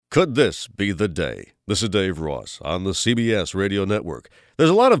Could this be the day? This is Dave Ross on the CBS Radio Network. There's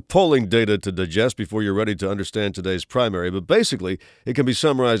a lot of polling data to digest before you're ready to understand today's primary, but basically it can be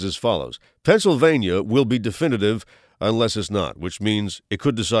summarized as follows. Pennsylvania will be definitive unless it's not, which means it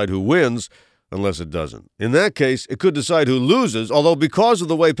could decide who wins unless it doesn't. In that case, it could decide who loses, although because of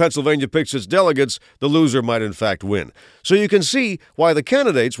the way Pennsylvania picks its delegates, the loser might in fact win. So you can see why the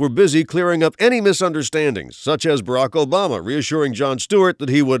candidates were busy clearing up any misunderstandings, such as Barack Obama reassuring Jon Stewart that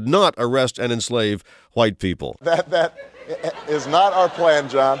he would not arrest and enslave white people. That is not our plan,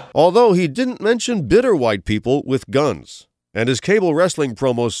 John. Although he didn't mention bitter white people with guns. And his cable wrestling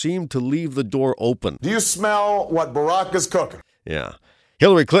promos seemed to leave the door open. Do you smell what Barack is cooking? Yeah.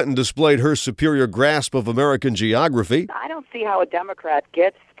 Hillary Clinton displayed her superior grasp of American geography. I don't see how a Democrat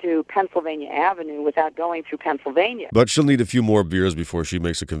gets to Pennsylvania Avenue without going through Pennsylvania. But she'll need a few more beers before she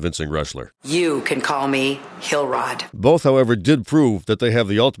makes a convincing wrestler. You can call me Hillrod. Both, however, did prove that they have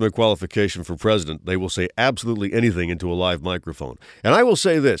the ultimate qualification for president. They will say absolutely anything into a live microphone. And I will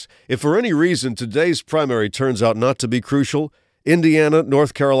say this, if for any reason today's primary turns out not to be crucial, Indiana,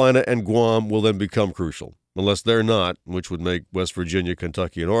 North Carolina, and Guam will then become crucial. Unless they're not, which would make West Virginia,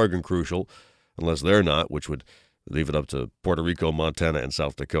 Kentucky, and Oregon crucial. Unless they're not, which would leave it up to Puerto Rico, Montana, and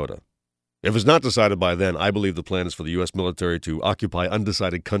South Dakota. If it's not decided by then, I believe the plan is for the U.S. military to occupy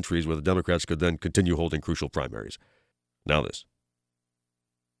undecided countries where the Democrats could then continue holding crucial primaries. Now this.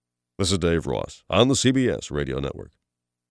 This is Dave Ross on the CBS Radio Network.